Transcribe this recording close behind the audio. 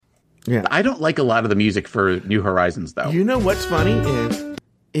Yeah. I don't like a lot of the music for New Horizons, though. You know what's funny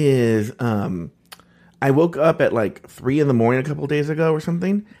is I woke up at like 3 a.m. a couple days ago or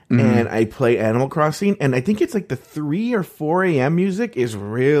something, and I play Animal Crossing, and I think it's like the 3 or 4 a.m. music is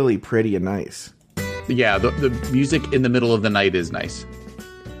really pretty and nice. Yeah, the music in the middle of the night is nice.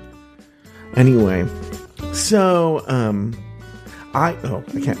 Anyway, so I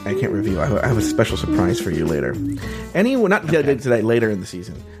can't reveal. I have a special surprise for you later. Anyway, not today, later in the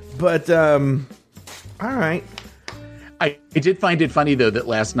season. But all right. I did find it funny though that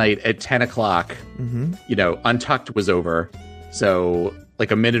last night at 10 o'clock, Untucked was over. So like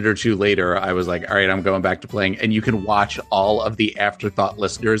a minute or two later, I was like, all right, I'm going back to playing. And you can watch all of the Afterthought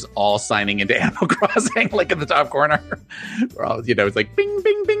listeners all signing into Animal Crossing, like in the top corner. We're all, it's like bing,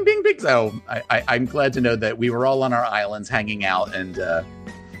 bing, bing, bing, bing. So I'm glad to know that we were all on our islands hanging out and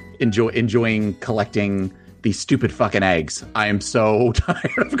enjoying collecting these stupid fucking eggs. I am so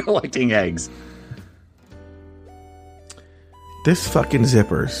tired of collecting eggs. This fucking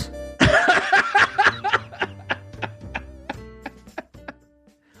zippers.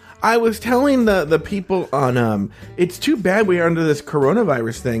 I was telling the people on it's too bad we are under this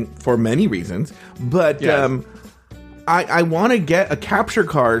coronavirus thing for many reasons, but yes. I want to get a capture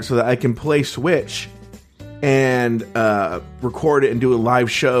card so that I can play Switch and record it and do a live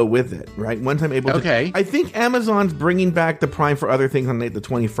show with it, right? Once I'm able to. Okay. I think Amazon's bringing back the Prime for other things on the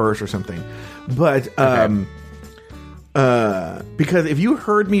 21st or something. But because if you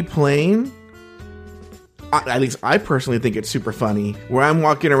heard me playing, at least I personally think it's super funny, where I'm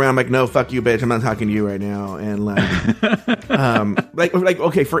walking around like, no, fuck you, bitch, I'm not talking to you right now. And like,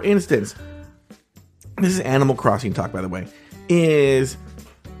 okay, for instance, this is Animal Crossing talk, by the way, is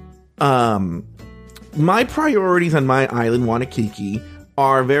my priorities on my island, Wanakiki,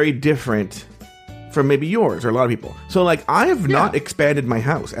 are very different from maybe yours or a lot of people. So like, I have not expanded my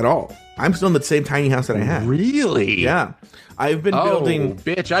house at all. I'm still in the same tiny house that I had. Really? Yeah. I've been building.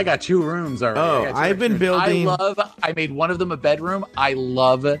 Bitch, I got 2 rooms already. I've been building. I made one of them a bedroom. I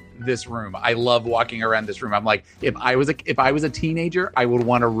love this room. I love walking around this room. I'm like, if I was a teenager, I would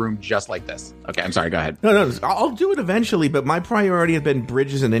want a room just like this. Okay, I'm sorry. Go ahead. No, I'll do it eventually. But my priority has been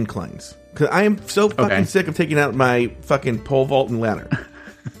bridges and inclines because I am so fucking sick of taking out my fucking pole vault and ladder.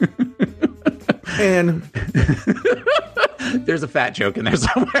 And there's a fat joke in there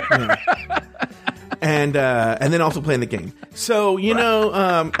somewhere. Yeah. And then also playing the game. So,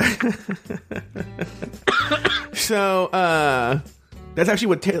 that's actually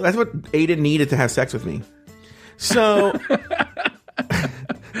what Aiden needed to have sex with me. So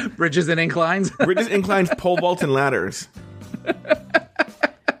bridges and inclines, pole vaults and ladders.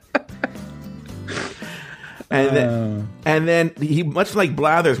 And then he, much like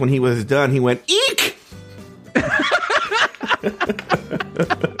Blathers, when he was done, he went, eek!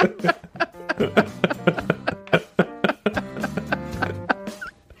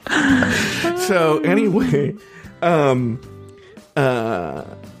 So anyway, what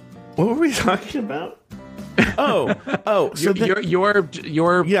were we talking about? So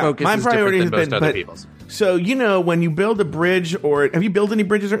your focus my is priority different than has most other people's. So when you build a bridge, or have you built any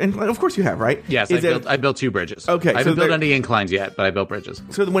bridges or inclines? Of course you have, right? Yes, I built 2 bridges. Okay, I haven't built any inclines yet, but I built bridges.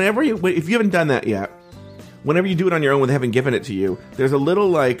 So if you haven't done that yet, whenever you do it on your own, when they haven't given it to you, there's a little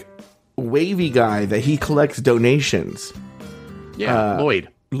like wavy guy that he collects donations. Yeah,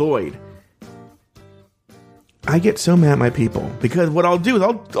 Lloyd. I get so mad at my people because what I'll do is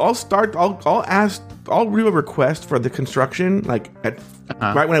I'll do a request for the construction right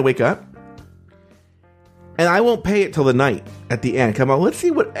when I wake up, and I won't pay it till the night at the end. Come on, let's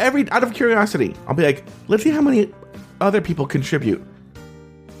see out of curiosity, I'll be like, let's see how many other people contribute.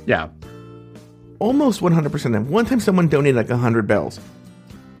 Yeah, almost 100% of them. One time, someone donated like 100 bells.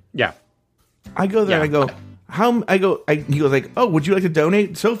 Yeah, I go there and I go, he goes like, oh, would you like to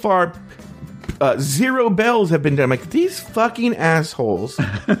donate? So far, 0 bells have been done. I'm like, these fucking assholes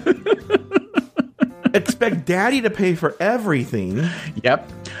expect daddy to pay for everything.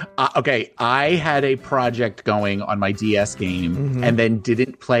 Yep. Okay, I had a project going on my DS game and then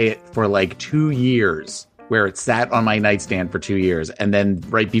didn't play it for like 2 years, where it sat on my nightstand for 2 years. And then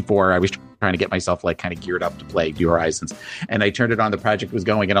right before I was trying to get myself like kind of geared up to play New Horizons, and I turned it on, the project was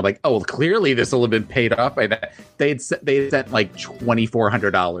going, and I'm like, oh, well, clearly this will have been paid off by that. They had sent like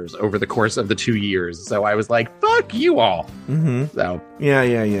 $2,400 over the course of the 2 years. So I was like, fuck you all. So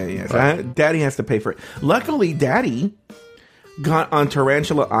yeah. So daddy has to pay for it. Luckily, daddy got on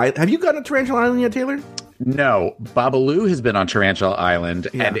Tarantula Island. Have you gotten on Tarantula Island yet, Taylor? No, Babalu has been on Tarantula Island,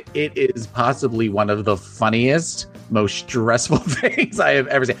 and it is possibly one of the funniest, most stressful things I have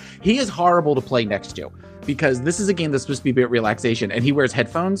ever seen. He is horrible to play next to. because this is a game that's supposed to be about relaxation, and he wears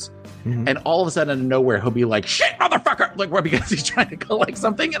headphones, and all of a sudden out of nowhere he'll be like, "Shit, motherfucker!" Like, what? Because he's trying to collect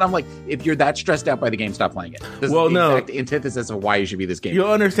something, and I'm like, if you're that stressed out by the game, stop playing it. This is the exact antithesis of why you should be this game.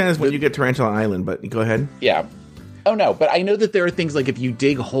 You'll understand this when you get Tarantula Island, but go ahead. Yeah. Oh no, but I know that there are things like if you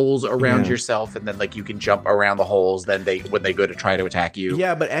dig holes around yourself and then like you can jump around the holes, then when they go to try to attack you.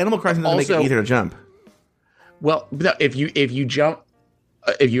 Yeah, but Animal Crossing doesn't make it easier to jump. Well, if you jump,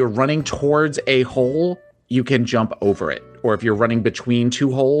 if you're running towards a hole, you can jump over it, or if you're running between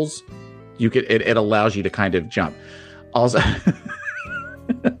two holes, you can. It allows you to kind of jump. Also,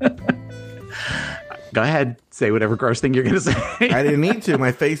 go ahead, say whatever gross thing you're going to say. I didn't need to.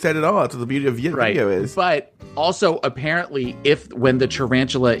 My face said it all. That's what the beauty of video is. But also, apparently, when the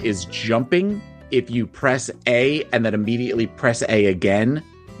tarantula is jumping, if you press A and then immediately press A again,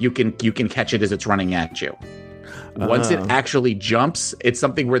 you can catch it as it's running at you. Once it actually jumps, it's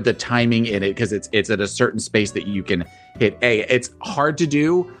something where the timing in it, because it's at a certain space that you can hit A. It's hard to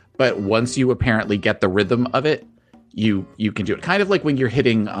do, but once you apparently get the rhythm of it, you can do it. Kind of like when you're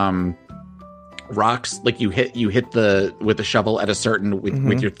hitting rocks, like you hit with the shovel at a certain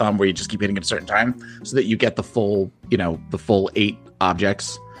with your thumb, where you just keep hitting at a certain time, so that you get the full 8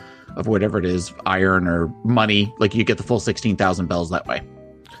 objects of whatever it is, iron or money. Like you get the full 16,000 bells that way.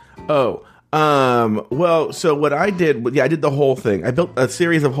 Well, so what I did, I did the whole thing. I built a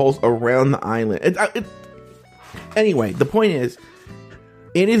series of holes around the island. Anyway, the point is,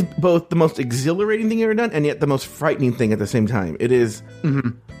 it is both the most exhilarating thing I've ever done, and yet the most frightening thing at the same time. It is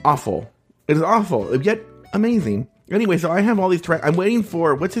awful. It is awful, yet amazing. Anyway, so I have all these I'm waiting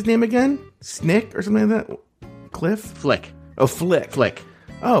for, what's his name again? Snick or something like that? Cliff? Flick. Oh, Flick. Flick.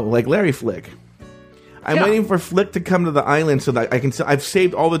 Oh, like Larry Flick. I'm waiting for Flick to come to the island so that I can. I've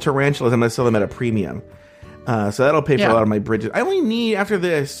saved all the tarantulas. I'm going to sell them at a premium. So that'll pay for a lot of my bridges. I only need, after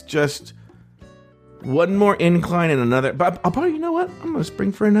this, just one more incline and another. But I'll probably, you know what? I'm going to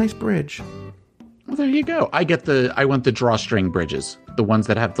spring for a nice bridge. Well, there you go. I want the drawstring bridges, the ones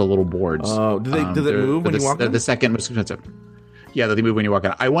that have the little boards. Oh, do they move when you walk on? The second most expensive. Yeah, they move when you walk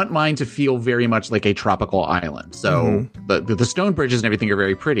on. I want mine to feel very much like a tropical island. So the stone bridges and everything are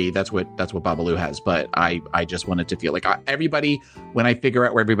very pretty. That's what Babalu has. But I just want it to feel like everybody. When I figure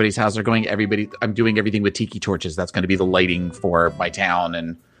out where everybody's houses are going, I'm doing everything with tiki torches. That's going to be the lighting for my town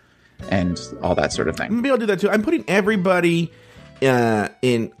and all that sort of thing. Maybe I'll do that too. I'm putting everybody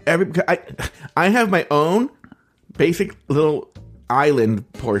in every. I have my own basic little island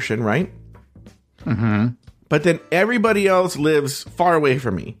portion, right? Mm-hmm. But then everybody else lives far away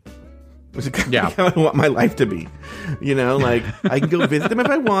from me. Which is how I want my life to be. You know, like I can go visit them if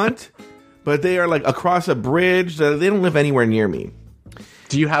I want, but they are like across a bridge. They don't live anywhere near me.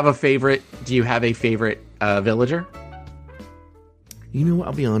 Do you have a favorite villager? You know what?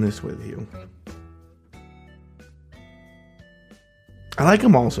 I'll be honest with you. I like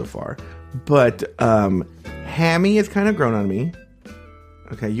them all so far, but Hammy has kind of grown on me.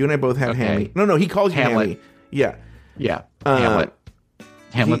 Okay, you and I both have Hammy. No, he calls you Hamlet. Hammy. Yeah. Hamlet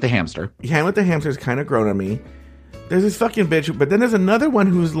the hamster. Hamlet the hamster has kind of grown on me. There's this fucking bitch, but then there's another one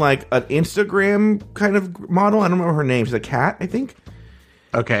who's like an Instagram kind of model. I don't remember her name. She's a cat, I think.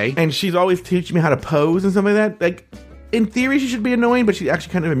 Okay. And she's always teaching me how to pose and stuff like that. Like, in theory, she should be annoying, but she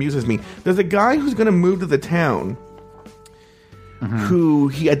actually kind of amuses me. There's a guy who's going to move to the town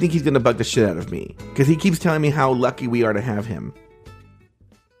who I think he's going to bug the shit out of me because he keeps telling me how lucky we are to have him.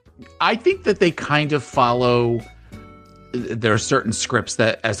 I think that they kind of follow. There are certain scripts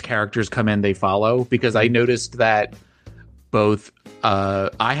that as characters come in, they follow, because I noticed that both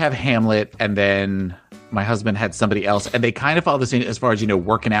I have Hamlet and then my husband had somebody else, and they kind of follow the same as far as,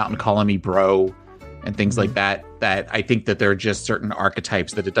 working out and calling me bro and things like that. That I think that there are just certain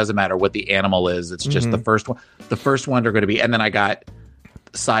archetypes that it doesn't matter what the animal is. It's just the first one. The first one are going to be, and then I got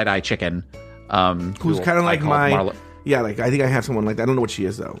Side Eye Chicken, who's kind of like my. Yeah, like I think I have someone like that. I don't know what she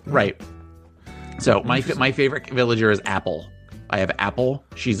is though. Right. So my favorite villager is Apple. I have Apple.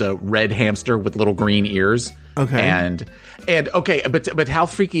 She's a red hamster with little green ears. Okay. And okay, but how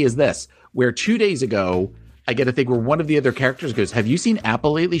freaky is this? Where 2 days ago I get a thing where one of the other characters goes, "Have you seen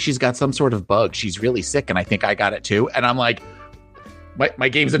Apple lately? She's got some sort of bug. She's really sick, and I think I got it too." And I'm like, my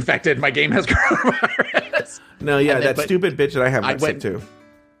game's infected. My game has coronavirus. No, yeah, that stupid bitch that I have got sick too.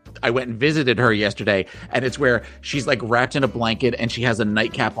 I went and visited her yesterday, and it's where she's like wrapped in a blanket and she has a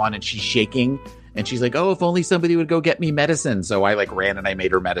nightcap on and she's shaking, and she's like, "Oh, if only somebody would go get me medicine." So I like ran and I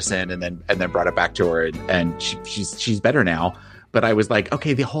made her medicine and then brought it back to her, and she's better now. But I was like,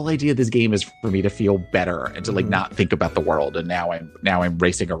 okay, the whole idea of this game is for me to feel better and to like not think about the world. And now I'm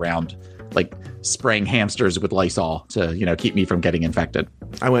racing around like spraying hamsters with Lysol to keep me from getting infected.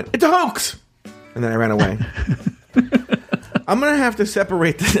 I went, "It's a hoax." and then I ran away. I'm gonna have to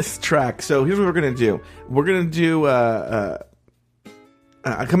separate this track. So here's what we're gonna do. We're gonna do. I'm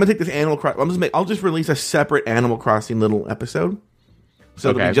gonna take this Animal Crossing. I'll just release a separate Animal Crossing little episode.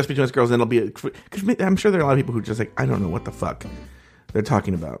 So it'll be just between us girls, and it'll be because I'm sure there are a lot of people who just like I don't know what the fuck they're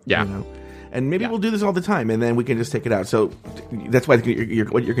talking about. Yeah. You know? And maybe we'll do this all the time, and then we can just take it out. So that's why what you're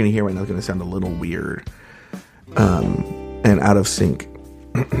going to hear right now is going to sound a little weird and out of sync.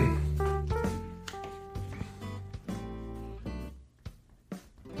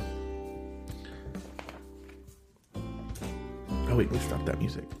 Oh wait, let's stop that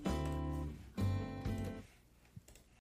music.